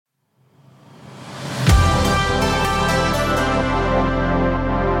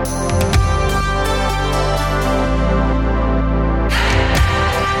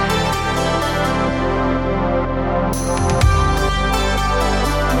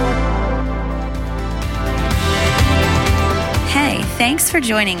Thanks for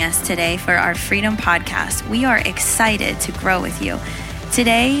joining us today for our Freedom Podcast. We are excited to grow with you.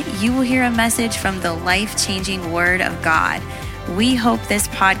 Today, you will hear a message from the life-changing Word of God. We hope this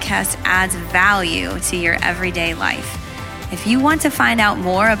podcast adds value to your everyday life. If you want to find out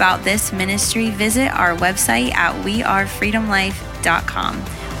more about this ministry, visit our website at wearefreedomlife.com.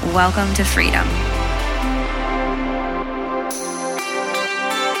 Welcome to Freedom.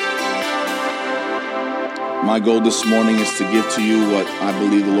 My goal this morning is to give to you what I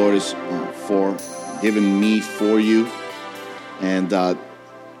believe the Lord is given me for you. And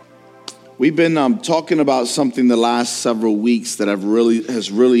we've been talking about something the last several weeks that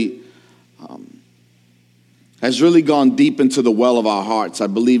has really gone deep into the well of our hearts. I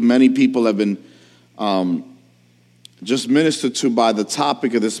believe many people have been just ministered to by the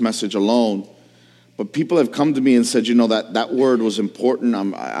topic of this message alone. But people have come to me and said, you know, that word was important.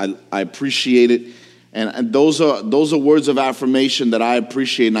 I appreciate it. And those are words of affirmation that I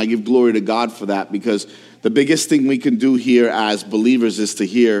appreciate, and I give glory to God for that, because the biggest thing we can do here as believers is to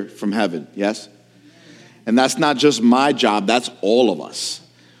hear from heaven, yes? And that's not just my job, that's all of us.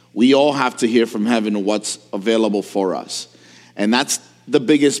 We all have to hear from heaven what's available for us. And that's the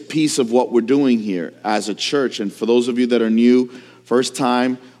biggest piece of what we're doing here as a church. And for those of you that are new, first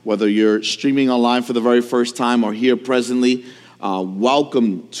time, whether you're streaming online for the very first time or here presently,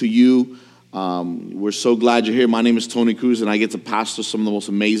 welcome to you. We're so glad you're here. My name is Tony Cruz, and I get to pastor some of the most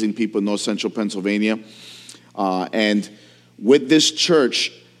amazing people in North Central Pennsylvania. And with this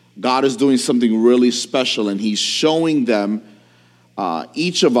church, God is doing something really special, and He's showing them,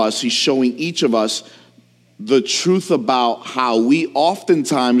 He's showing each of us the truth about how we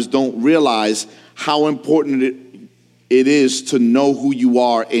oftentimes don't realize how important it is to know who you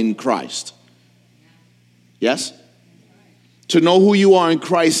are in Christ. Yes? To know who you are in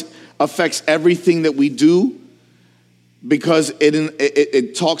Christ affects everything that we do, because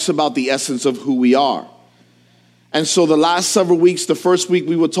it talks about the essence of who we are. And so the last several weeks, the first week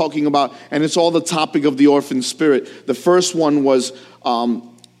we were talking about, and it's all the topic of the orphan spirit. The first one was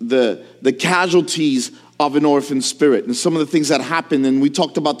the casualties of an orphan spirit and some of the things that happen, and we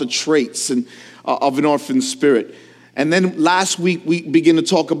talked about the traits of an orphan spirit. And then last week we began to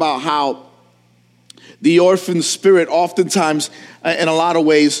talk about how the orphan spirit oftentimes, in a lot of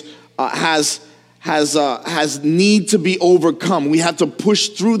ways, has need to be overcome. We have to push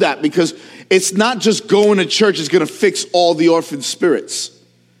through that, because it's not just going to church is going to fix all the orphan spirits.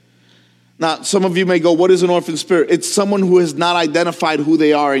 Now, some of you may go, what is an orphan spirit? It's someone who has not identified who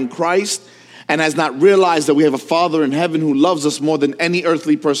they are in Christ and has not realized that we have a Father in heaven who loves us more than any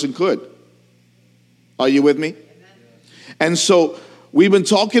earthly person could. Are you with me? Amen. And so we've been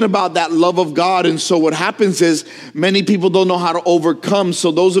talking about that love of God, and so what happens is many people don't know how to overcome.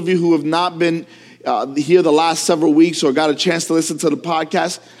 So those of you who have not been here the last several weeks or got a chance to listen to the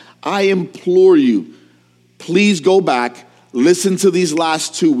podcast, I implore you, please go back, listen to these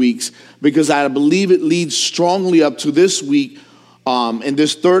last 2 weeks, because I believe it leads strongly up to this week in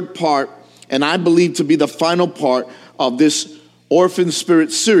this third part, and I believe to be the final part of this Orphan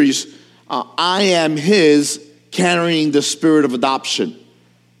Spirit series. I am His, carrying the spirit of adoption.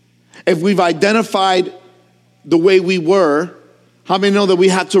 If we've identified the way we were, how many know that we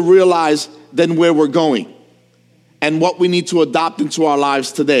have to realize then where we're going and what we need to adopt into our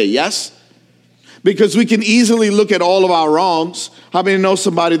lives today? Yes? Because we can easily look at all of our wrongs. How many know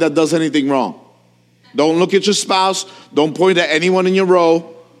somebody that does anything wrong? Don't look at your spouse. Don't point at anyone in your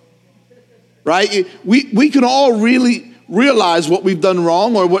row. Right? We can all really realize what we've done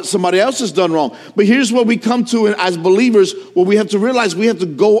wrong or what somebody else has done wrong. But here's what we come to as believers, what we have to realize: we have to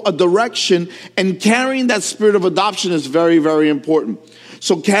go a direction, and carrying that spirit of adoption is very, very important.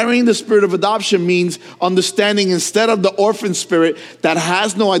 So carrying the spirit of adoption means understanding, instead of the orphan spirit that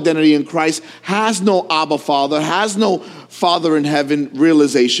has no identity in Christ, has no Abba Father, has no Father in heaven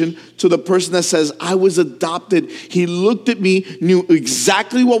realization, to the person that says, I was adopted. He looked at me, knew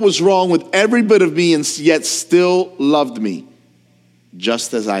exactly what was wrong with every bit of me, and yet still loved me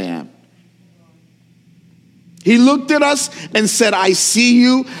just as I am. He looked at us and said, I see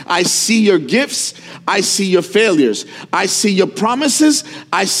you. I see your gifts. I see your failures. I see your promises.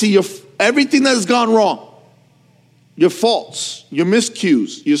 I see everything that has gone wrong. Your faults, your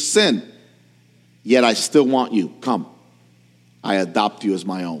miscues, your sin. Yet I still want you. Come. I adopt you as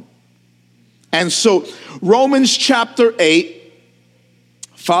my own. And so Romans chapter 8,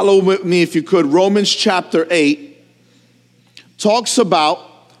 follow with me if you could. Romans chapter 8 talks about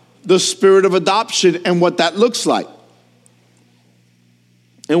the spirit of adoption and what that looks like,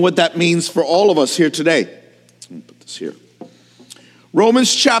 and what that means for all of us here today. Let me put this here.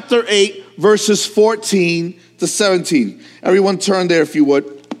 Romans chapter 8, verses 14 to 17. Everyone turn there if you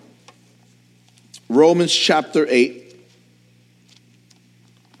would. Romans chapter 8.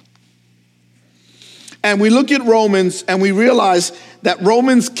 And we look at Romans and we realize that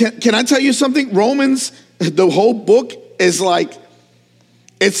Romans, can I tell you something? Romans, the whole book is like,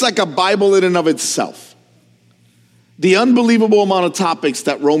 it's like a Bible in and of itself. The unbelievable amount of topics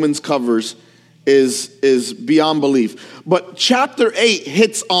that Romans covers is beyond belief. But chapter 8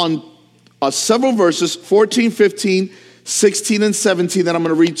 hits on several verses, 14, 15, 16, and 17 that I'm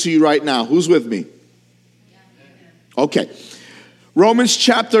going to read to you right now. Who's with me? Okay. Romans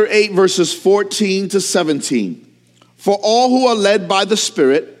chapter 8, verses 14 to 17. For all who are led by the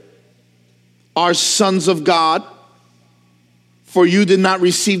Spirit are sons of God. For you did not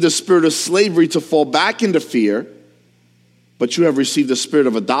receive the spirit of slavery to fall back into fear, but you have received the spirit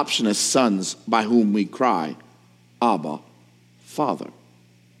of adoption as sons, by whom we cry, Abba, Father.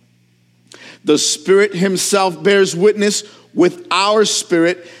 The Spirit himself bears witness with our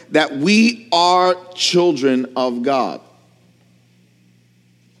spirit that we are children of God.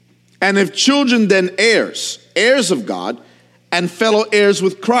 And if children, then heirs, heirs of God, and fellow heirs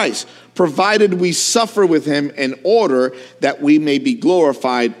with Christ, provided we suffer with him in order that we may be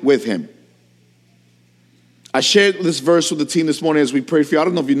glorified with him. I shared this verse with the team this morning as we prayed for you. I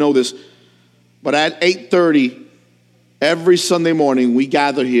don't know if you know this, but at 8:30 every Sunday morning, we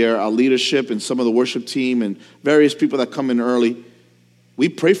gather here, our leadership and some of the worship team and various people that come in early. We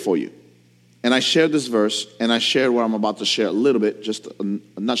pray for you. And I shared this verse, and I shared what I'm about to share a little bit, just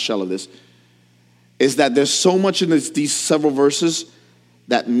a nutshell of this, is that there's so much in these several verses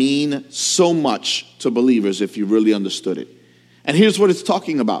that mean so much to believers if you really understood it. And here's what it's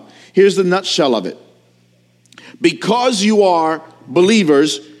talking about. Here's the nutshell of it. Because you are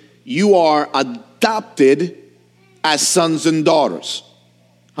believers, you are adopted as sons and daughters.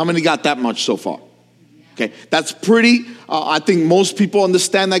 How many got that much so far? Okay, that's pretty, I think most people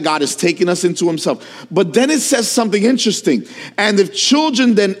understand that God has taken us into himself. But then it says something interesting. And if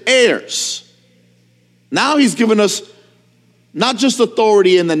children, then heirs. Now he's given us not just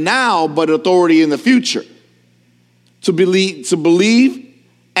authority in the now, but authority in the future. To believe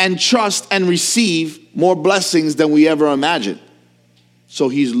and trust and receive more blessings than we ever imagined. So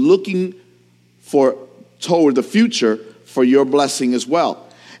he's looking toward the future for your blessing as well.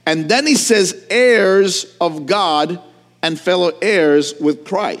 And then he says, heirs of God and fellow heirs with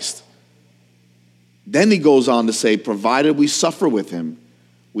Christ. Then he goes on to say, provided we suffer with him,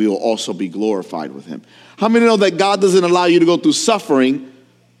 we will also be glorified with him. How many know that God doesn't allow you to go through suffering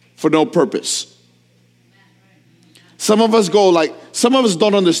for no purpose? Some of us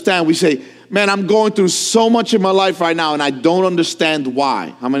don't understand. We say, man, I'm going through so much in my life right now and I don't understand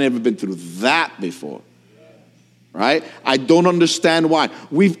why. How many have ever been through that before? Right? I don't understand why.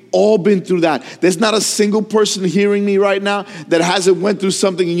 We've all been through that. There's not a single person hearing me right now that hasn't went through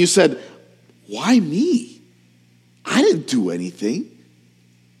something and you said, why me? I didn't do anything.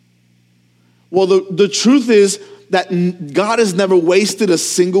 Well, the truth is that God has never wasted a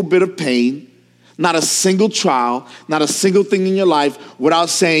single bit of pain, not a single trial, not a single thing in your life without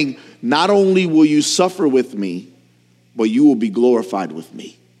saying, not only will you suffer with me, but you will be glorified with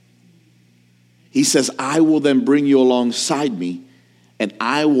me. He says, I will then bring you alongside me, and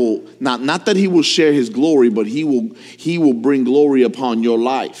I will, not that he will share his glory, but he will bring glory upon your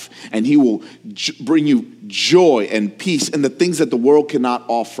life, and he will bring you joy and peace and the things that the world cannot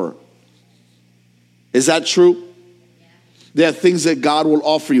offer. Is that true? There are things that God will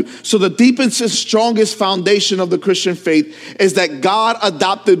offer you. So the deepest and strongest foundation of the Christian faith is that God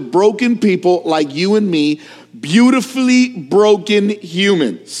adopted broken people like you and me, beautifully broken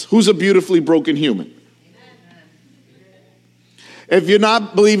humans. Who's a beautifully broken human? If you're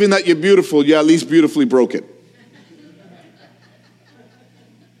not believing that you're beautiful, you're at least beautifully broken.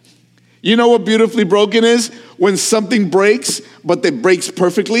 You know what beautifully broken is? When something breaks, but it breaks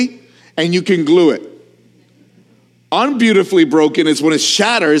perfectly, and you can glue it. Unbeautifully broken is when it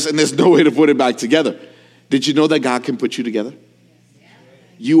shatters and there's no way to put it back together. Did you know that God can put you together?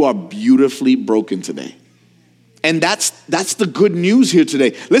 You are beautifully broken today. And that's the good news here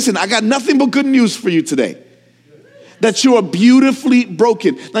today. Listen, I got nothing but good news for you today. That you are beautifully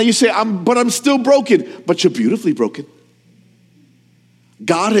broken. Now you say, I'm still broken. But you're beautifully broken.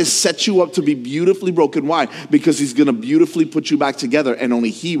 God has set you up to be beautifully broken. Why? Because he's going to beautifully put you back together and only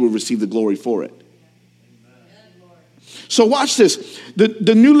he will receive the glory for it. So watch this.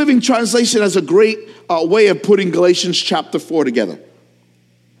 The New Living Translation has a great way of putting Galatians chapter 4 together.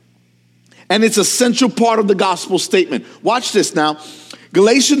 And it's a central part of the gospel statement. Watch this now.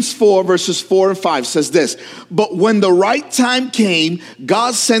 Galatians 4 verses 4 and 5 says this, but when the right time came,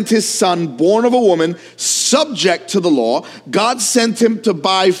 God sent his son, born of a woman, subject to the law. God sent him to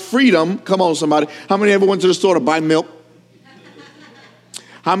buy freedom. Come on, somebody. How many ever went to the store to buy milk?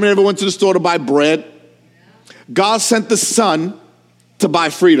 How many ever went to the store to buy bread? God sent the son to buy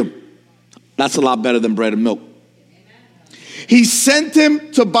freedom. That's a lot better than bread and milk. He sent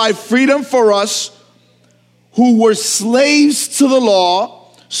him to buy freedom for us who were slaves to the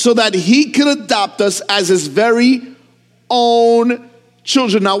law, so that he could adopt us as his very own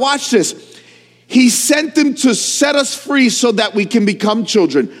children. Now watch this. He sent him to set us free so that we can become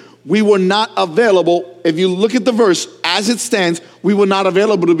children. We were not available. If you look at the verse as it stands, we were not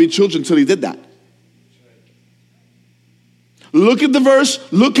available to be children until he did that. Look at the verse.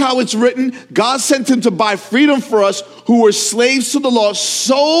 Look how it's written. God sent him to buy freedom for us who were slaves to the law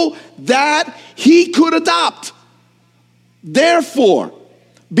so that he could adopt. Therefore,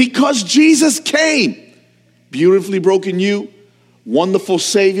 because Jesus came, beautifully broken you, wonderful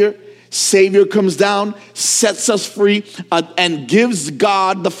Savior. Savior comes down, sets us free, and gives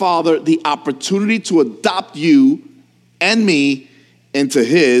God the Father the opportunity to adopt you and me into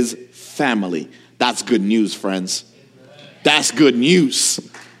his family. That's good news, friends. That's good news.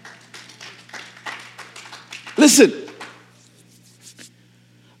 Listen,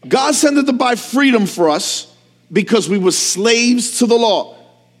 God sent it to buy freedom for us because we were slaves to the law.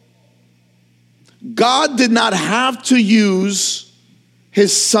 God did not have to use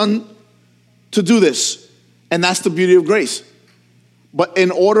his son to do this, and that's the beauty of grace. But in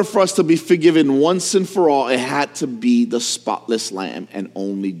order for us to be forgiven once and for all, it had to be the spotless lamb, and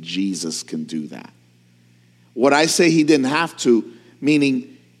only Jesus can do that. What I say he didn't have to,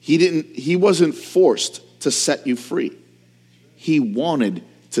 meaning he wasn't forced to set you free. He wanted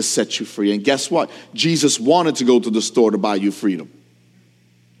to set you free. And guess what? Jesus wanted to go to the store to buy you freedom.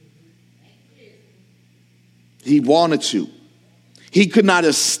 He wanted to. He could not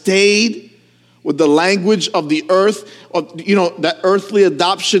have stayed with the language of the earth, that earthly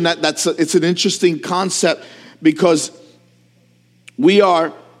adoption. It's an interesting concept, because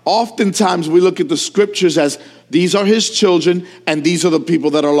oftentimes we look at the scriptures as these are his children and these are the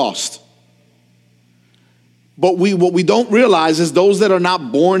people that are lost. But what we don't realize is those that are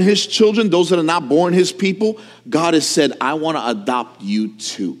not born his children, those that are not born his people, God has said, I want to adopt you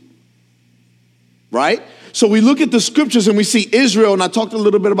too. Right? So we look at the scriptures and we see Israel, and I talked a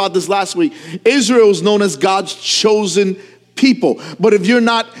little bit about this last week. Israel is known as God's chosen people. But if you're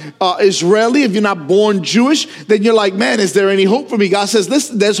not Israeli, if you're not born Jewish, then you're like, man, is there any hope for me? God says,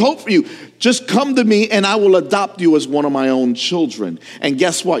 listen, there's hope for you. Just come to me and I will adopt you as one of my own children. And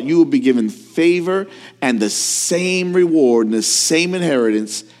guess what? You will be given favor and the same reward and the same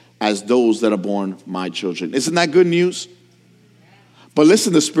inheritance as those that are born my children. Isn't that good news? But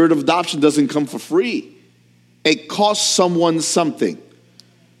listen, the spirit of adoption doesn't come for free. It costs someone something.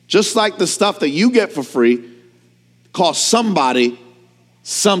 Just like the stuff that you get for free costs somebody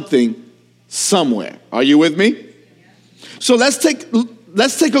something somewhere. Are you with me? So let's take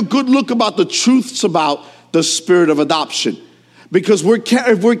a good look about the truths about the spirit of adoption. Because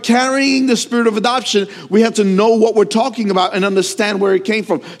if we're carrying the spirit of adoption, we have to know what we're talking about and understand where it came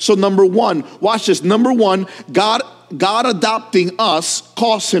from. So number one, watch this. Number one, God adopting us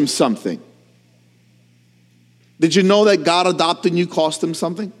costs him something. Did you know that God adopting you cost him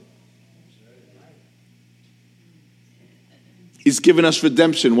something? He's given us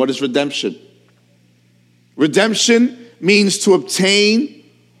redemption. What is redemption? Redemption means to obtain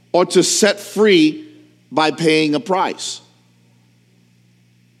or to set free by paying a price.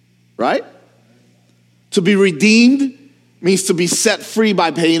 Right? To be redeemed means to be set free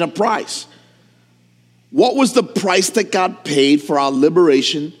by paying a price. What was the price that God paid for our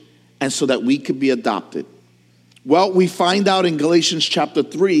liberation and so that we could be adopted? Well, we find out in Galatians chapter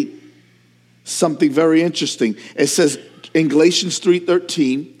 3 something very interesting. It says in Galatians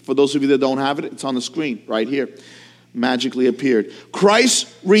 3:13, for those of you that don't have it, it's on the screen right here. Magically appeared. Christ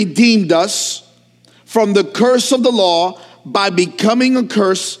redeemed us from the curse of the law by becoming a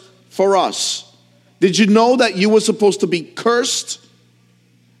curse for us. Did you know that you were supposed to be cursed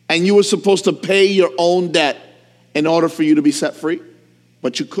and you were supposed to pay your own debt in order for you to be set free?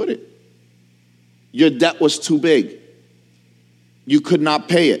 But you couldn't. Your debt was too big. You could not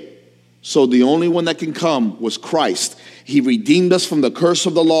pay it. So the only one that can come was Christ. He redeemed us from the curse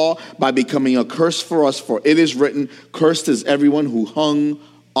of the law by becoming a curse for us. For it is written, cursed is everyone who hung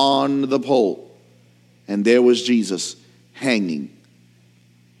on the pole. And there was Jesus hanging.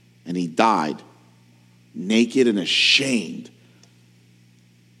 And he died naked and ashamed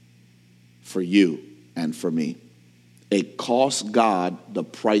for you and for me. It cost God the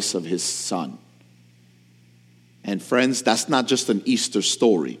price of his son. And friends, that's not just an Easter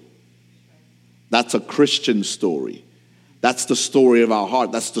story. That's a Christian story. That's the story of our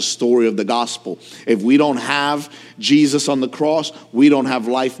heart. That's the story of the gospel. If we don't have Jesus on the cross, we don't have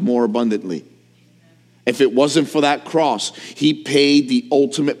life more abundantly. If it wasn't for that cross, he paid the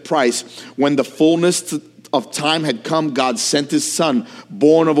ultimate price. When the fullness of time had come, God sent his son,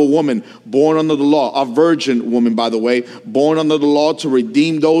 born of a woman, born under the law, a virgin woman, by the way, born under the law to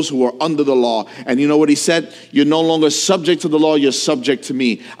redeem those who are under the law. And you know what he said? You're no longer subject to the law, you're subject to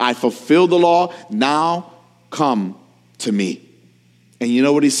me. I fulfilled the law, now come to me. And you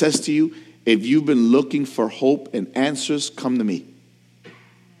know what he says to you? If you've been looking for hope and answers, come to me.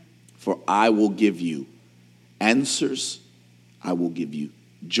 For I will give you answers. I will give you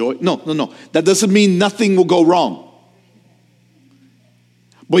joy. No. That doesn't mean nothing will go wrong.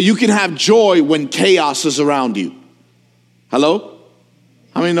 But you can have joy when chaos is around you. Hello?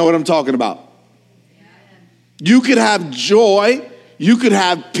 How many know what I'm talking about? You could have joy. You could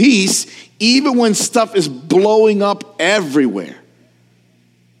have peace even when stuff is blowing up everywhere.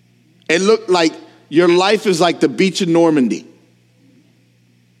 It looked like your life is like the beach in Normandy.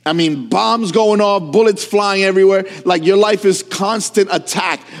 I mean, bombs going off, bullets flying everywhere. Like your life is constant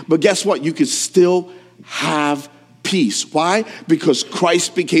attack. But guess what? You can still have peace. Why? Because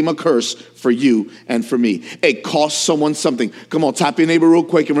Christ became a curse for you and for me. It cost someone something. Come on, tap your neighbor real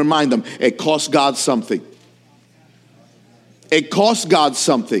quick and remind them. It cost God something. It cost God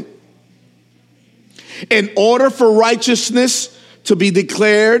something. In order for righteousness to be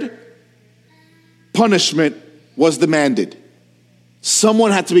declared, punishment was demanded.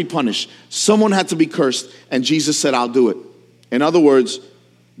 Someone had to be punished. Someone had to be cursed. And Jesus said, I'll do it. In other words,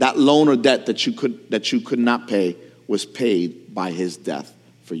 that loan or debt that you could not pay was paid by his death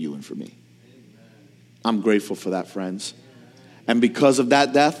for you and for me. I'm grateful for that, friends. And because of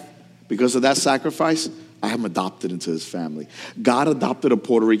that death, because of that sacrifice, I am adopted into his family. God adopted a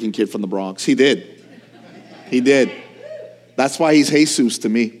Puerto Rican kid from the Bronx. He did. He did. That's why he's Jesus to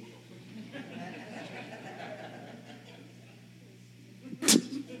me.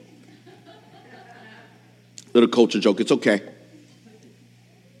 Little culture joke. It's okay.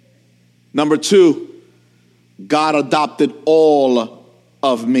 Number 2, God adopted all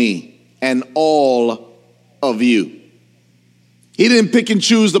of me and all of you. He didn't pick and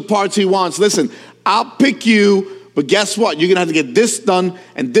choose the parts he wants. Listen, I'll pick you, but guess what? You're going to have to get this done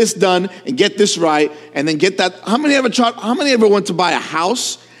and get this right and then get that. How many ever went to buy a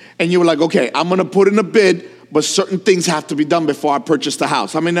house and you were like, okay, I'm going to put in a bid, but certain things have to be done before I purchase the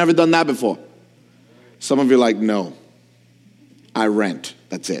house? How many never done that before? Some of you are like, no, I rent.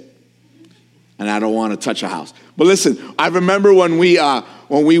 That's it. And I don't want to touch a house. But listen, I remember when we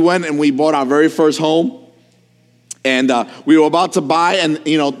went and we bought our very first home, and we were about to buy, and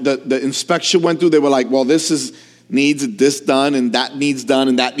the inspection went through. They were like, well, needs this done, and that needs done,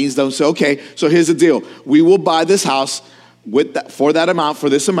 and that needs done. So okay, so here's the deal: we will buy this house for that amount, for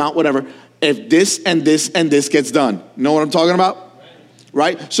this amount, whatever, if this and this and this gets done. Know what I'm talking about?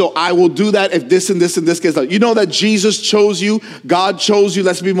 Right? So I will do that if this and this and this gets done. You know that Jesus chose you. God chose you.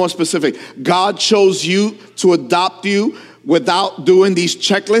 Let's be more specific. God chose you to adopt you without doing these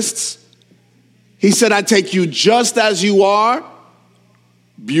checklists. He said, I take you just as you are,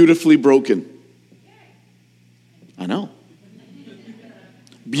 beautifully broken. I know.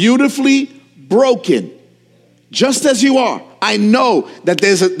 Beautifully broken. Just as you are. I know that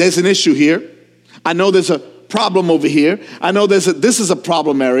there's an issue here. I know there's a problem over here. I know this is a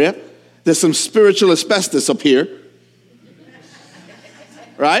problem area. There's some spiritual asbestos up here.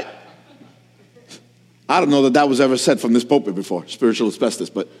 Right? I don't know that was ever said from this pulpit before, spiritual asbestos,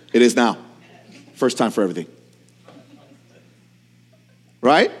 but it is now. First time for everything.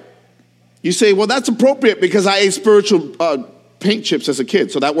 Right? You say, well, that's appropriate because I ate spiritual paint chips as a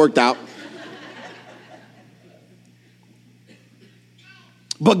kid, so that worked out.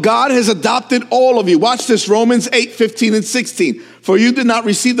 But God has adopted all of you. Watch this, Romans 8:15 and 16. For you did not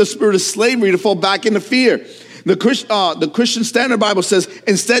receive the spirit of slavery to fall back into fear. The Christian Standard Bible says,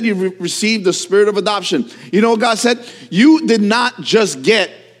 instead you received the spirit of adoption. You know what God said? You did not just get,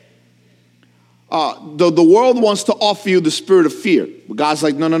 the world wants to offer you the spirit of fear. But God's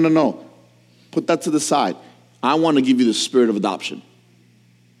like, no. Put that to the side. I want to give you the spirit of adoption.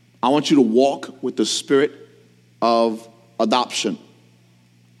 I want you to walk with the spirit of adoption.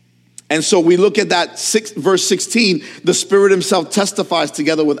 And so we look at that verse 16, the Spirit himself testifies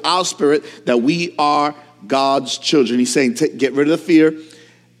together with our spirit that we are God's children. He's saying, get rid of the fear.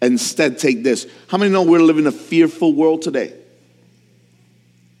 Instead, take this. How many know we're living in a fearful world today?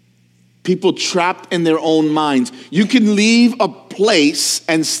 People trapped in their own minds. You can leave a place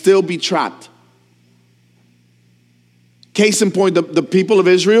and still be trapped. Case in point, the people of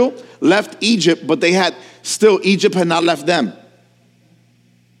Israel left Egypt, but Egypt had not left them.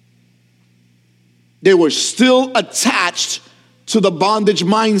 They were still attached to the bondage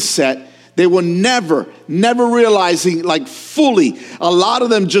mindset. They were never realizing like fully. A lot of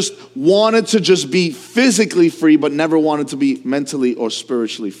them just wanted to just be physically free, but never wanted to be mentally or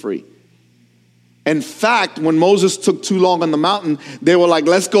spiritually free. In fact, when Moses took too long on the mountain, they were like,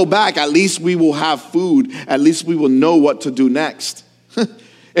 let's go back. At least we will have food. At least we will know what to do next.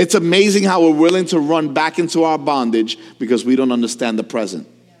 It's amazing how we're willing to run back into our bondage because we don't understand the present.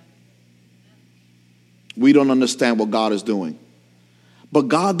 We don't understand what God is doing. But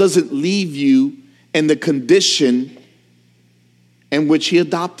God doesn't leave you in the condition in which He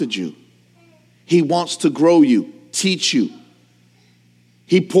adopted you. He wants to grow you, teach you.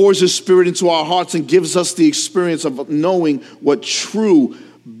 He pours His Spirit into our hearts and gives us the experience of knowing what true,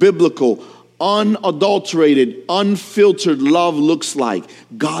 biblical, unadulterated, unfiltered love looks like.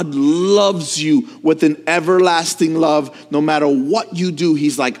 God loves you with an everlasting love. No matter what you do,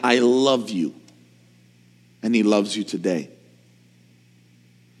 He's like, I love you. And He loves you today.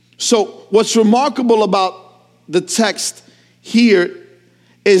 So what's remarkable about the text here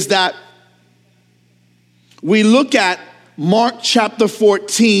is that we look at Mark chapter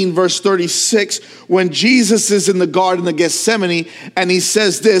 14, verse 36, when Jesus is in the Garden of Gethsemane, and He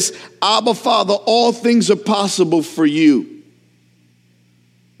says this, Abba, Father, all things are possible for you.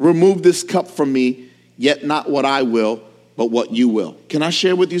 Remove this cup from me, yet not what I will, but what you will. Can I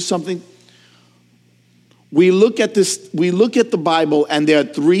share with you something? We look at the Bible, and there are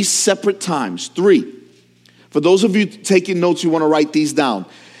three separate times. Three. For those of you taking notes, you want to write these down.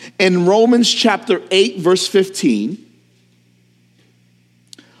 In Romans chapter 8, verse 15,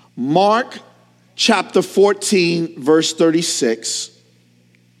 Mark chapter 14, verse 36,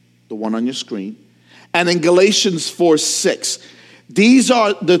 the one on your screen, and in Galatians 4, 6. These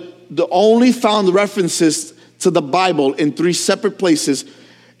are the only found references to the Bible in three separate places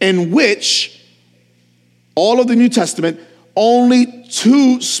in which all of the New Testament, only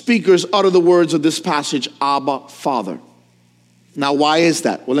two speakers utter the words of this passage, Abba, Father. Now, why is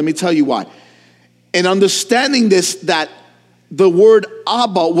that? Well, let me tell you why. In understanding this, that the word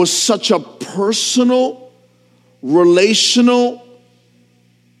Abba was such a personal, relational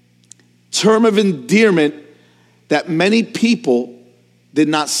term of endearment that many people did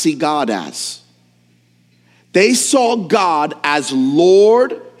not see God as. They saw God as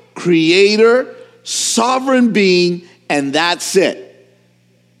Lord, Creator, sovereign being, and that's it.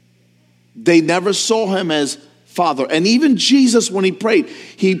 They never saw Him as Father. And even Jesus, when He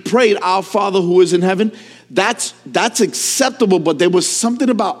prayed, Our Father who is in heaven. That's acceptable, but there was something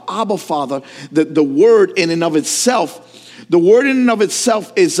about Abba, Father, that the word in and of itself,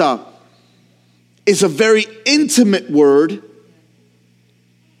 is a very intimate word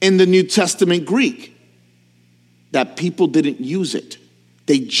in the New Testament Greek, that people didn't use it.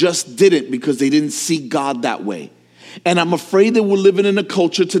 They just didn't, because they didn't see God that way. And I'm afraid that we're living in a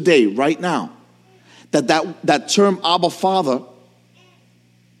culture today, right now, that term Abba, Father,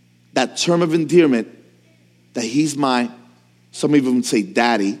 that term of endearment, that He's my, some of them say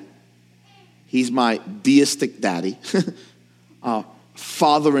daddy, He's my deistic daddy,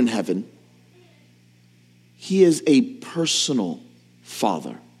 Father in heaven. He is a personal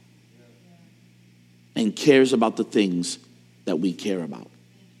Father and cares about the things that we care about.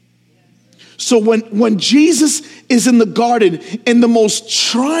 So when Jesus is in the garden, in the most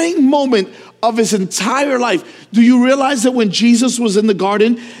trying moment of His entire life, do you realize that when Jesus was in the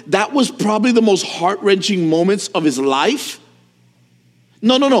garden, that was probably the most heart-wrenching moments of His life?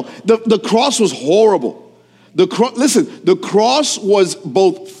 No. The cross was horrible. The cross was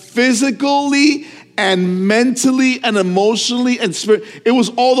both physically and mentally and emotionally and spiritually. It was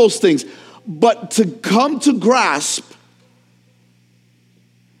all those things. But to come to grasp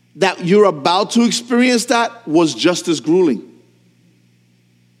that you're about to experience that was just as grueling.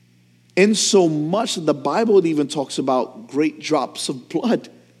 In so much that the Bible even talks about great drops of blood.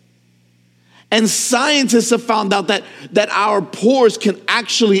 And scientists have found out that our pores can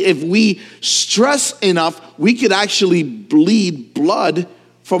actually, if we stress enough, we could actually bleed blood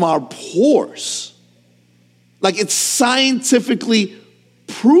from our pores. Like, it's scientifically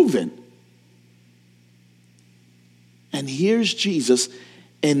proven. And here's Jesus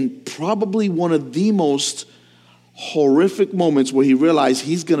in probably one of the most horrific moments where He realized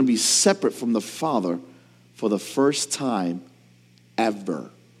He's going to be separate from the Father for the first time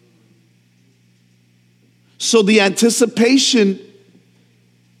ever. So the anticipation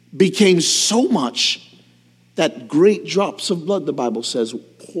became so much that great drops of blood, the Bible says,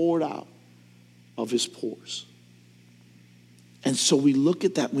 poured out of his pores. And so we look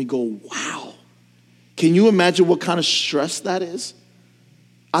at that and we go, wow. Can you imagine what kind of stress that is?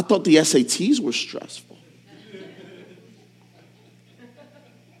 I thought the SATs were stressful.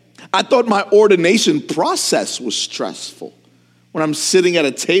 I thought my ordination process was stressful. When I'm sitting at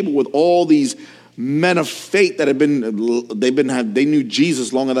a table with all these men of faith that they knew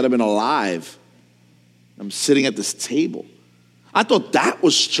Jesus longer than I've been alive. I'm sitting at this table. I thought that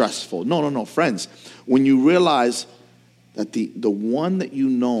was stressful. No, friends. When you realize that the one that you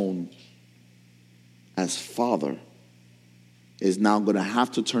known as Father is now going to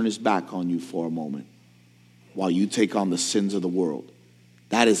have to turn his back on you for a moment while you take on the sins of the world,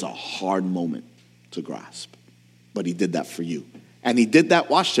 that is a hard moment to grasp. But he did that for you. And he did that,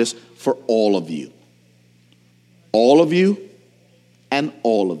 watch this, for all of you. All of you and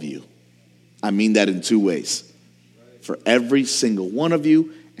all of you. I mean that in two ways. For every single one of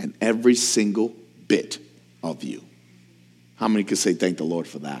you and every single bit of you. How many can say thank the Lord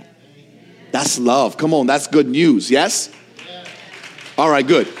for that? That's love. Come on, that's good news, yes? All right,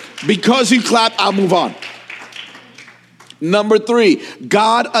 good. Because you clapped, I'll move on. Number 3,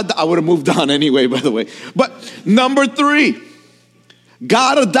 I would have moved on anyway, by the way. But number 3,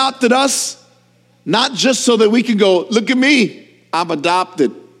 God adopted us not just so that we can go, look at me, I'm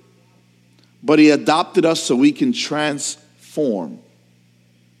adopted. But he adopted us so we can transform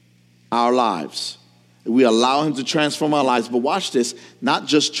our lives. We allow him to transform our lives. But watch this, not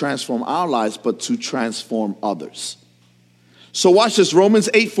just transform our lives, but to transform others. So watch this, Romans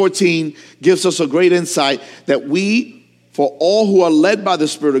 8:14 gives us a great insight that we, for all who are led by the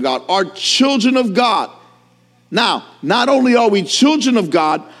Spirit of God, are children of God. Now, not only are we children of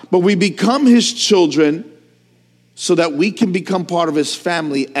God, but we become his children so that we can become part of his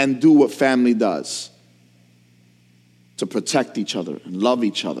family and do what family does. To protect each other and love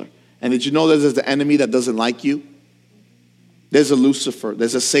each other. And did you know there's the enemy that doesn't like you? There's a Lucifer,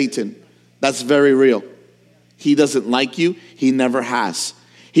 there's a Satan. That's very real. He doesn't like you, he never has.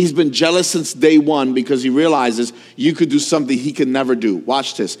 He's been jealous since day one because he realizes you could do something he could never do.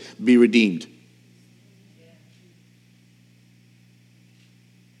 Watch this, be redeemed.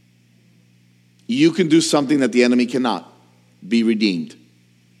 You can do something that the enemy cannot. Be redeemed.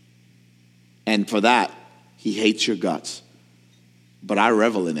 And for that, he hates your guts. But I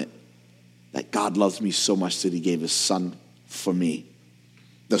revel in it. That God loves me so much that he gave his son for me.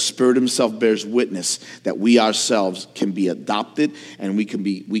 The Spirit himself bears witness that we ourselves can be adopted and we can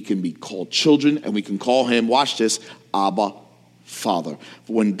be called children and we can call him, watch this, Abba, Father.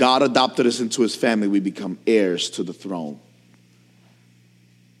 When God adopted us into his family, we become heirs to the throne.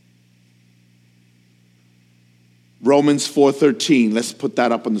 Romans 4:13. Let's put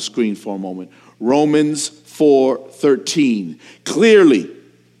that up on the screen for a moment. Romans 4:13. Clearly,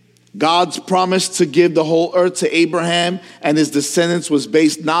 God's promise to give the whole earth to Abraham and his descendants was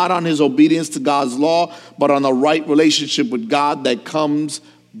based not on his obedience to God's law, but on a right relationship with God that comes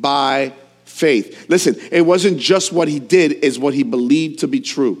by faith. Listen, it wasn't just what he did, it's what he believed to be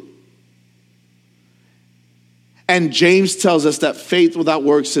true. And James tells us that faith without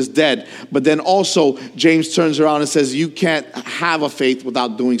works is dead. But then also, James turns around and says, you can't have a faith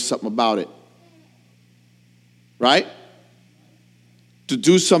without doing something about it. Right? To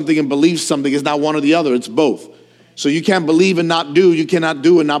do something and believe something is not one or the other. It's both. So you can't believe and not do. You cannot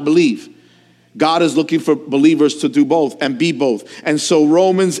do and not believe. God is looking for believers to do both and be both. And so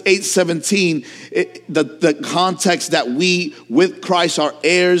Romans 8:17, the context that we with Christ are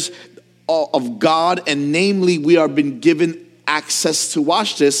heirs of God, and namely we are been given access to,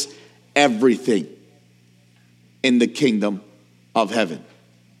 watch this, everything in the kingdom of heaven.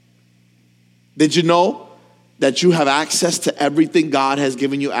 Did you know that you have access to everything God has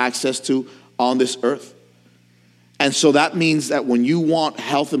given you access to on this earth? And so that means that when you want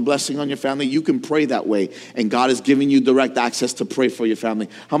health and blessing on your family, you can pray that way. And God is giving you direct access to pray for your family.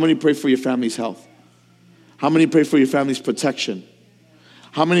 How many pray for your family's health? How many pray for your family's protection?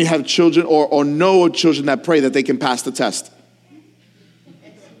 How many have children or know children that pray that they can pass the test?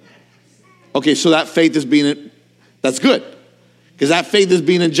 Okay, so that faith is that's good. Because that faith is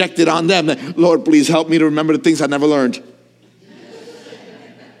being injected on them. Lord, please help me to remember the things I never learned.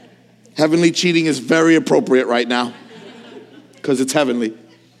 Heavenly cheating is very appropriate right now. Because it's heavenly.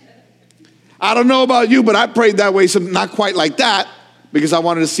 I don't know about you, but I prayed that way, not quite like that. Because I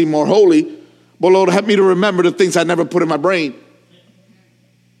wanted to seem more holy. But Lord, help me to remember the things I never put in my brain.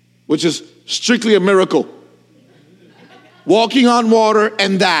 Which is strictly a miracle. Walking on water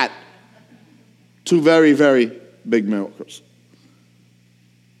and that. Two very, very big miracles.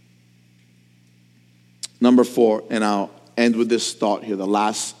 Number 4, and I'll end with this thought here. The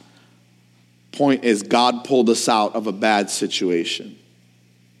last point is God pulled us out of a bad situation.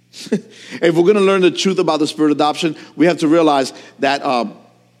 If we're going to learn the truth about the spirit of adoption, we have to realize that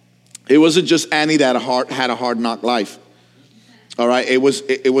it wasn't just Annie that had a hard knock life. All right, it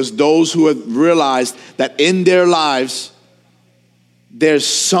was those who had realized that in their lives there's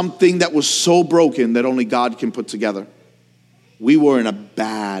something that was so broken that only God can put together. We were in a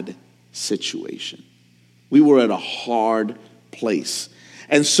bad situation. We were at a hard place.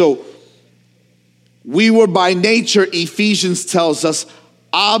 And so we were by nature, Ephesians tells us,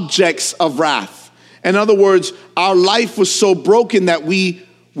 objects of wrath. In other words, our life was so broken that we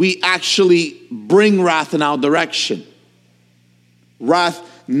actually bring wrath in our direction. Wrath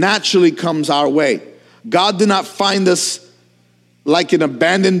naturally comes our way. God did not find us like an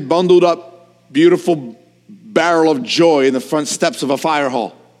abandoned, bundled up, beautiful barrel of joy in the front steps of a fire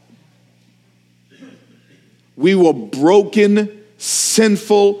hall. We were broken,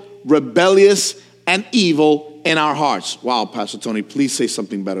 sinful, rebellious, and evil in our hearts. Wow, Pastor Tony, please say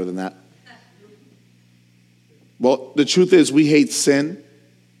something better than that. Well, the truth is we hate sin,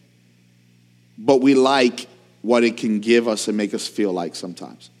 but we like what it can give us and make us feel like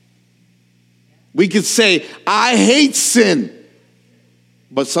sometimes. We could say, I hate sin,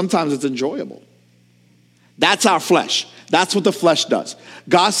 but sometimes it's enjoyable. That's our flesh. That's what the flesh does.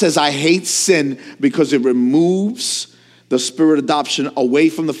 God says, I hate sin because it removes the spirit of adoption away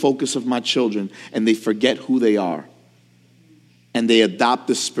from the focus of my children, and they forget who they are. And they adopt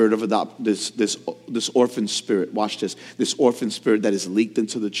this spirit of this orphan spirit. Watch this. This orphan spirit that is leaked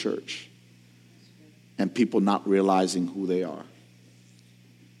into the church. And people not realizing who they are.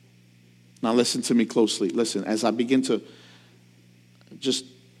 Now listen to me closely. Listen, as I begin to just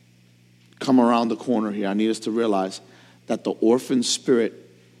come around the corner here, I need us to realize that the orphan spirit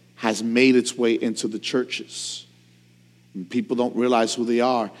has made its way into the churches. And people don't realize who they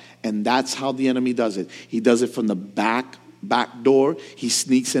are. And that's how the enemy does it. He does it from the back door. He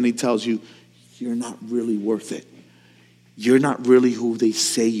sneaks in, he tells you, you're not really worth it. You're not really who they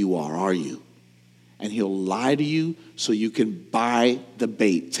say you are you? And he'll lie to you so you can buy the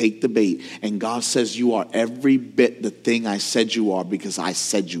bait, take the bait. And God says you are every bit the thing I said you are because I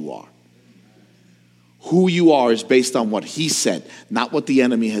said you are. Who you are is based on what he said, not what the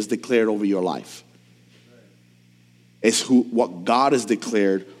enemy has declared over your life. It's what God has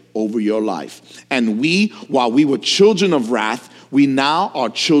declared over your life. And we, while we were children of wrath, we now are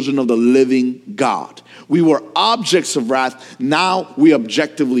children of the living God. We were objects of wrath. Now we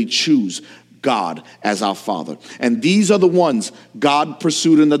objectively choose God as our Father. And these are the ones God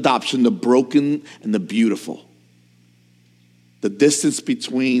pursued in adoption, the broken and the beautiful. The distance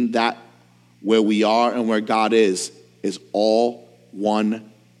between that where we are and where God is all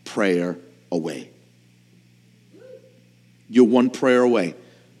one prayer away. You're one prayer away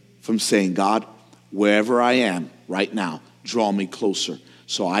from saying, God, wherever I am right now, draw me closer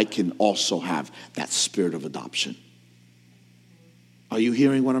so I can also have that spirit of adoption. Are you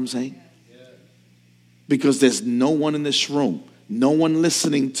hearing what I'm saying? Because there's no one in this room, no one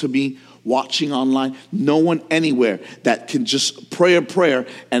listening to me, watching online, no one anywhere that can just pray a prayer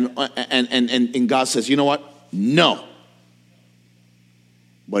and God says, you know what? No.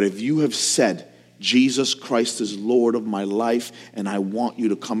 But if you have said, Jesus Christ is Lord of my life and I want you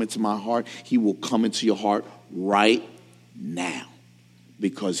to come into my heart, he will come into your heart right now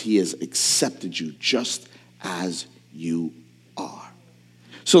because he has accepted you just as you are.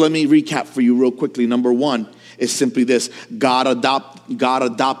 So let me recap for you real quickly. Number 1 is simply this. God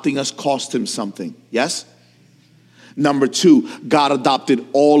adopting us cost him something. Yes? Number 2, God adopted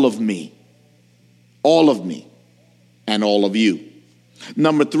all of me, and all of you.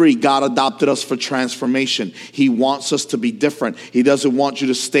 Number 3, God adopted us for transformation. He wants us to be different. He doesn't want you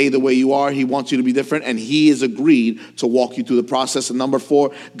to stay the way you are. He wants you to be different, and he has agreed to walk you through the process. And number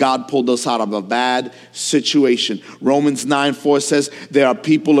 4, God pulled us out of a bad situation. Romans 9:4 says, there are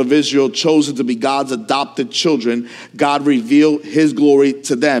people of Israel chosen to be God's adopted children. God revealed his glory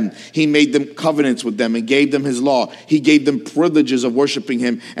to them. He made them covenants with them and gave them his law. He gave them privileges of worshiping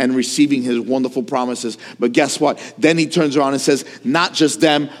him and receiving his wonderful promises. But guess what? Then he turns around and says, not just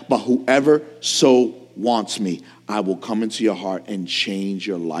them, but whoever so wants me, I will come into your heart and change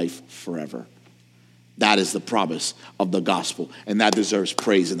your life forever. That is the promise of the gospel, and that deserves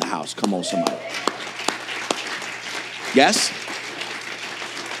praise in the house. Come on, somebody. Yes?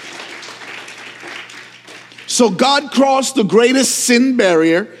 So God crossed the greatest sin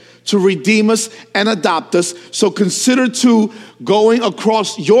barrier to redeem us and adopt us. So consider too going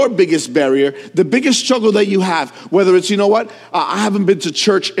across your biggest barrier, the biggest struggle that you have, whether it's, I haven't been to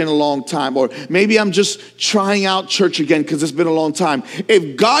church in a long time, or maybe I'm just trying out church again because it's been a long time.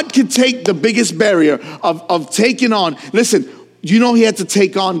 If God could take the biggest barrier of taking on, listen, he had to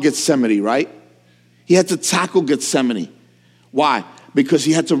take on Gethsemane, right? He had to tackle Gethsemane. Why? Because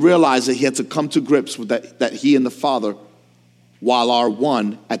he had to realize that he had to come to grips with that he and the Father, while are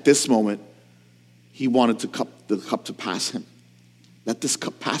one at this moment, he wanted the cup to pass him. Let this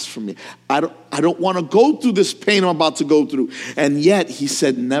cup pass from me. I don't want to go through this pain I'm about to go through. And yet he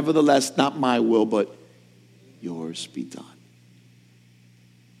said, nevertheless, not my will, but yours be done.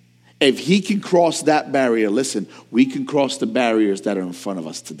 If he can cross that barrier, listen, we can cross the barriers that are in front of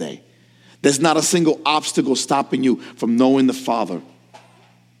us today. There's not a single obstacle stopping you from knowing the Father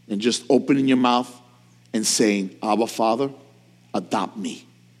and just opening your mouth and saying, Abba, Father, adopt me.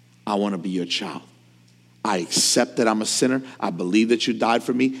 I want to be your child. I accept that I'm a sinner. I believe that you died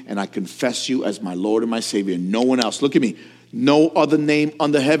for me, and I confess you as my Lord and my Savior. No one else. Look at me. No other name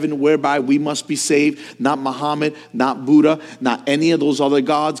under heaven whereby we must be saved. Not Muhammad, not Buddha, not any of those other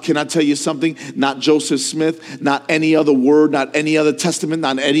gods. Can I tell you something? Not Joseph Smith, not any other word, not any other testament,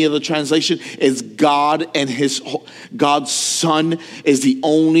 not any other translation. It's God, and God's Son is the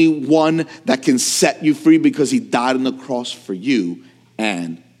only one that can set you free, because he died on the cross for you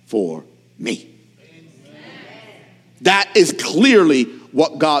and for me. That is clearly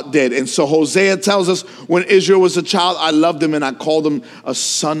what God did. And so Hosea tells us, when Israel was a child, I loved him and I called him a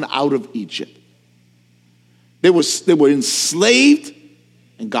son out of Egypt. They were enslaved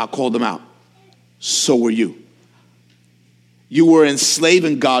and God called them out. So were you. You were enslaved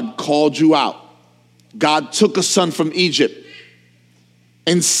and God called you out. God took a son from Egypt,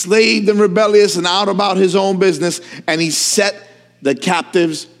 enslaved and rebellious and out about his own business, and he set the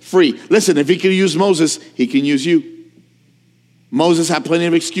captives free. Listen, if he can use Moses, he can use you. Moses had plenty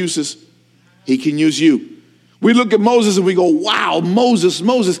of excuses. He can use you. We look at Moses and we go, wow, Moses.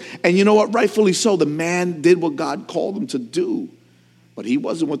 And you know what? Rightfully so. The man did what God called him to do. But he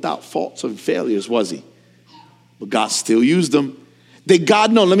wasn't without faults and failures, was he? But God still used him. Did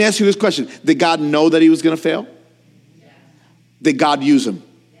God know? Let me ask you this question. Did God know that he was going to fail? Yes. Did God use him?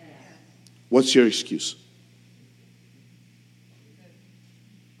 Yes. What's your excuse?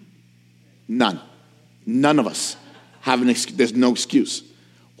 None. None of us have an excuse. There's no excuse.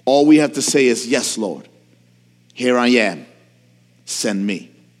 All we have to say is, yes, Lord. Here I am. Send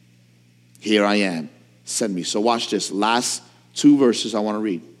me. Here I am. Send me. So watch this. Last two verses I want to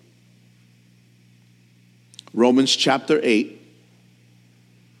read. Romans chapter 8.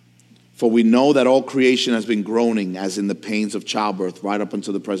 For we know that all creation has been groaning as in the pains of childbirth right up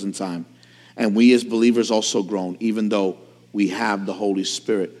until the present time. And we as believers also groan, even though we have the Holy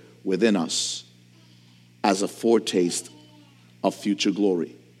Spirit within us as a foretaste of future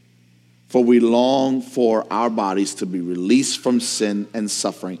glory. For we long for our bodies to be released from sin and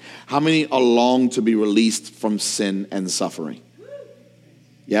suffering. How many are long to be released from sin and suffering?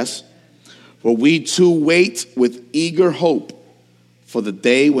 Yes? For we too wait with eager hope for the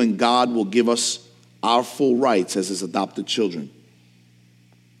day when God will give us our full rights as his adopted children.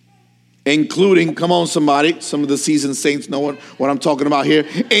 Including, come on somebody, some of the seasoned saints know what I'm talking about here.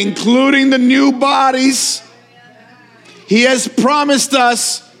 Including the new bodies. He has promised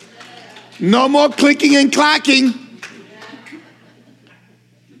us no more clicking and clacking.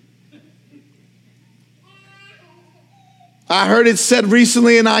 I heard it said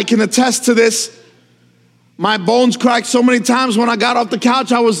recently, and I can attest to this. My bones cracked so many times when I got off the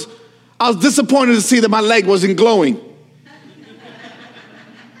couch, I was disappointed to see that my leg wasn't glowing.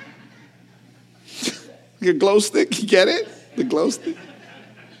 Your glow stick, you get it? The glow stick.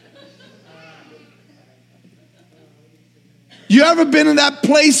 You ever been in that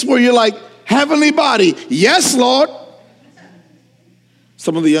place where you're like, heavenly body, yes, Lord.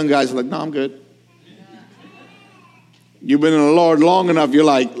 Some of the young guys are like, no, I'm good. You've been in the Lord long enough, you're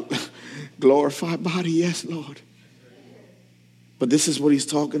like, glorified body, yes, Lord. But this is what he's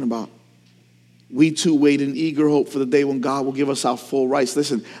talking about. We too wait in eager hope for the day when God will give us our full rights.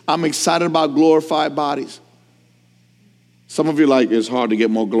 Listen, I'm excited about glorified bodies. Some of you are like, it's hard to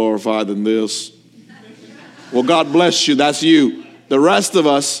get more glorified than this. Well, God bless you. That's you. The rest of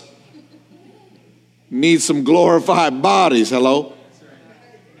us need some glorified bodies. Hello?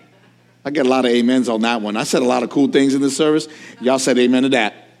 I get a lot of amens on that one. I said a lot of cool things in this service. Y'all said amen to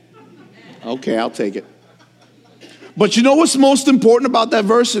that. Okay, I'll take it. But you know what's most important about that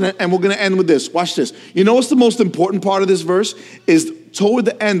verse? And we're going to end with this. Watch this. You know what's the most important part of this verse? Is toward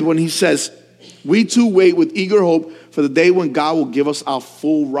the end when he says, we too wait with eager hope for the day when God will give us our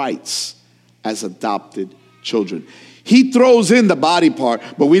full rights as adopted children. He throws in the body part,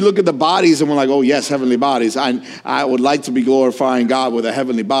 but we look at the bodies and we're like, oh yes, heavenly bodies. I would like to be glorifying God with a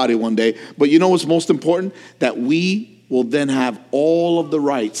heavenly body one day. But you know what's most important? That we will then have all of the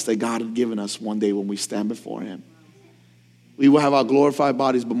rights that God had given us one day when we stand before him. We will have our glorified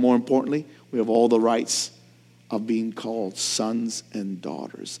bodies, but more importantly, we have all the rights of being called sons and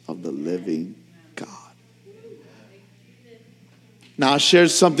daughters of the living God. Now, I shared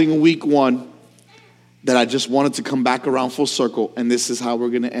something in week 1 that I just wanted to come back around full circle, and this is how we're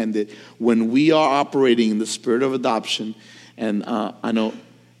going to end it. When we are operating in the spirit of adoption, and I know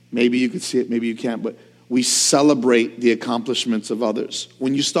maybe you could see it, maybe you can't, but we celebrate the accomplishments of others.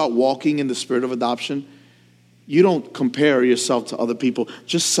 When you start walking in the spirit of adoption, you don't compare yourself to other people.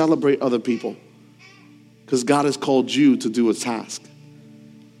 Just celebrate other people, because God has called you to do a task.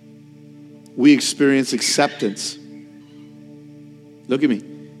 We experience acceptance. Look at me.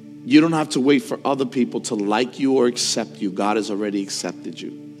 You don't have to wait for other people to like you or accept you. God has already accepted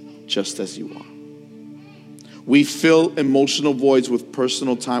you just as you are. We fill emotional voids with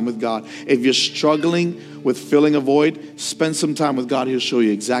personal time with God. If you're struggling with filling a void, spend some time with God. He'll show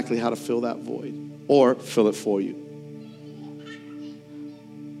you exactly how to fill that void or fill it for you.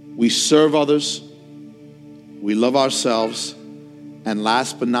 We serve others. We love ourselves. And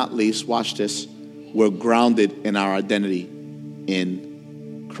last but not least, watch this, we're grounded in our identity in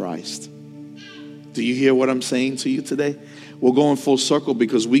Christ. Do you hear what I'm saying to you today? We're going full circle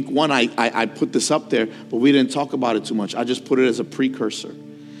because week 1, I put this up there, but we didn't talk about it too much. I just put it as a precursor.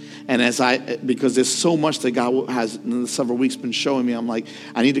 And because there's so much that God has in the several weeks been showing me, I'm like,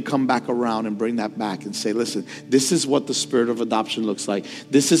 I need to come back around and bring that back and say, listen, this is what the spirit of adoption looks like.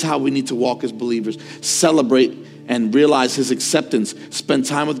 This is how we need to walk as believers. Celebrate and realize his acceptance. Spend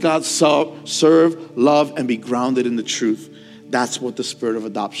time with God, serve, love, and be grounded in the truth. That's what the spirit of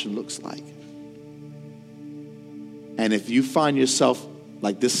adoption looks like. And if you find yourself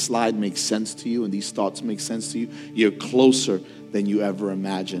like this slide makes sense to you and these thoughts make sense to you, you're closer than you ever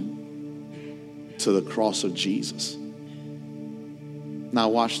imagined to the cross of Jesus. Now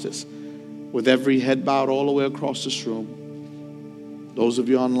watch this. With every head bowed all the way across this room, those of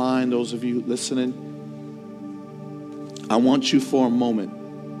you online, those of you listening, I want you for a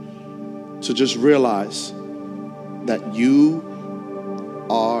moment to just realize that you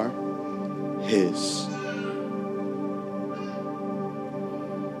are his.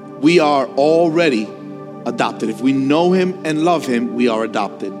 We are already adopted. If we know him and love him, we are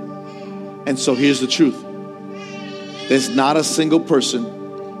adopted. And so here's the truth. There's not a single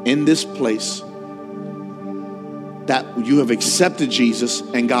person in this place that you have accepted Jesus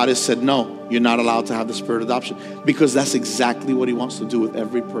and God has said, no, you're not allowed to have the spirit of adoption, because that's exactly what he wants to do with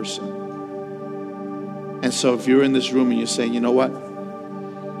every person. And so if you're in this room and you're saying, you know what?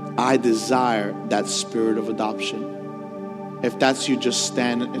 I desire that spirit of adoption. If that's you, just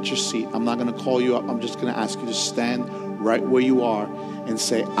stand at your seat. I'm not going to call you up. I'm just going to ask you to stand right where you are and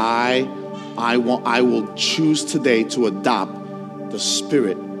say, I will choose today to adopt the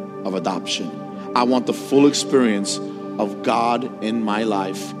spirit of adoption. I want the full experience of God in my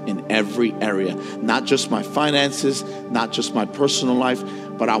life in every area. Not just my finances, not just my personal life,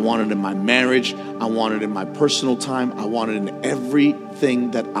 but I want it in my marriage. I want it in my personal time. I want it in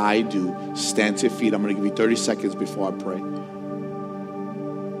everything that I do. Stand to your feet. I'm going to give you 30 seconds before I pray.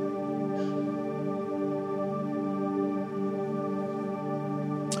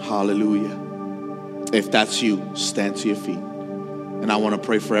 Hallelujah. If that's you, stand to your feet. And I want to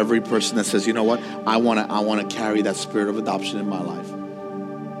pray for every person that says, you know what? I want to carry that spirit of adoption in my life.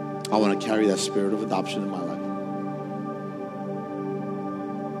 I want to carry that spirit of adoption in my life.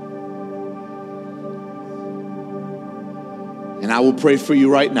 And I will pray for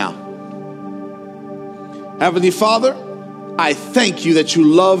you right now. Heavenly Father, I thank you that you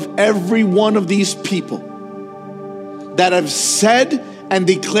love every one of these people that have said and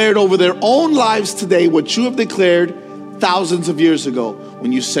declared over their own lives today what you have declared thousands of years ago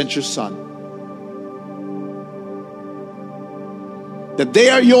when you sent your son. That they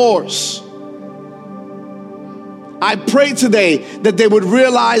are yours. I pray today that they would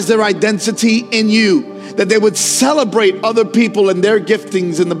realize their identity in you. That they would celebrate other people and their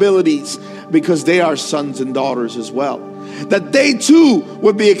giftings and abilities because they are sons and daughters as well. That they too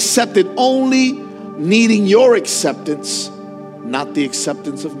would be accepted, only needing your acceptance, not the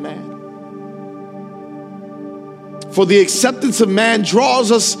acceptance of man. For the acceptance of man draws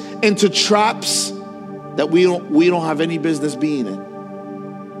us into traps that we don't have any business being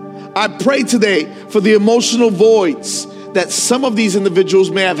in. I pray today for the emotional voids that some of these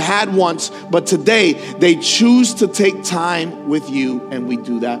individuals may have had once, but today they choose to take time with you, and we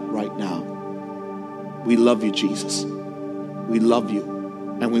do that right now. We love you, Jesus. we love you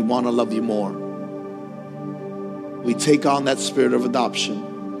and we want to love you more. We take on that spirit of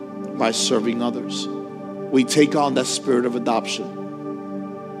adoption by serving others. We take on that spirit of adoption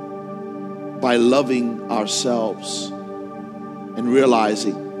by loving ourselves and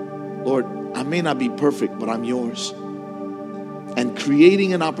realizing, Lord, I may not be perfect, but I'm yours. And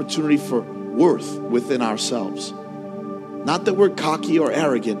creating an opportunity for worth within ourselves. Not that we're cocky or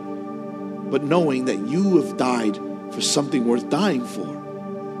arrogant, but knowing that you have died for something worth dying for.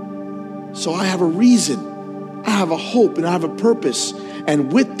 So I have a reason, I have a hope, and I have a purpose.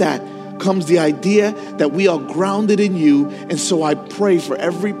 And with that comes the idea that we are grounded in you. And so I pray for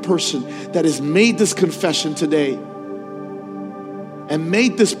every person that has made this confession today and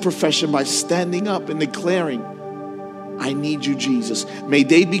made this profession by standing up and declaring, I need you, Jesus. May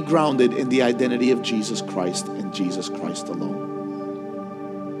they be grounded in the identity of Jesus Christ and Jesus Christ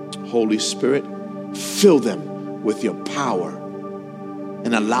alone. Holy Spirit, fill them with your power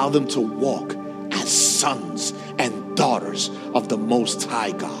and allow them to walk as sons and daughters of the Most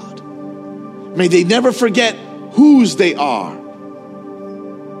High God. May they never forget whose they are.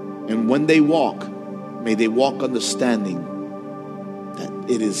 And when they walk, may they walk understanding that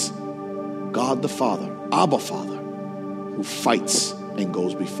it is God the Father, Abba Father, who fights and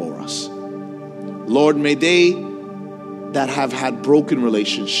goes before us. Lord, may they that have had broken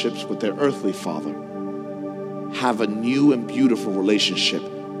relationships with their earthly father have a new and beautiful relationship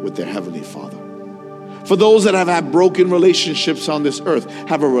with their heavenly Father. For those that have had broken relationships on this earth,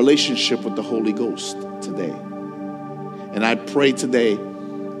 have a relationship with the Holy Ghost today. And I pray today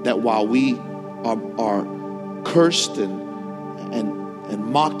that while we are cursed and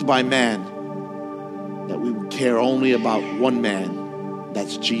mocked by man, that we would care only about one man,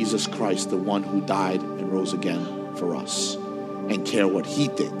 that's Jesus Christ, the one who died and rose again for us, and care what he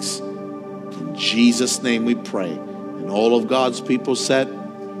thinks. In Jesus' name we pray. And all of God's people said,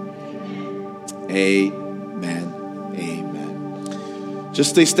 amen, amen. Just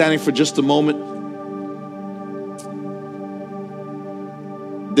stay standing for just a moment.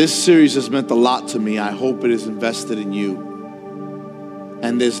 This series has meant a lot to me. I hope it is invested in you.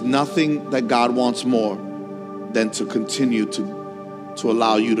 And there's nothing that God wants more than to continue to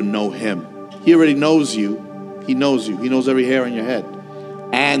allow you to know him. He already knows you. He knows you. He knows every hair on your head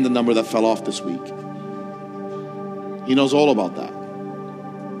and the number that fell off this week. He knows all about that.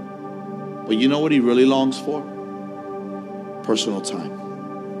 But you know what he really longs for? Personal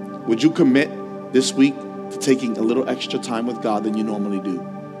time. Would you commit this week to taking a little extra time with God than you normally do?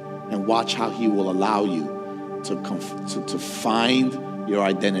 And watch how he will allow you to find your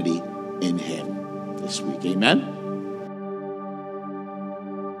identity in him this week. Amen?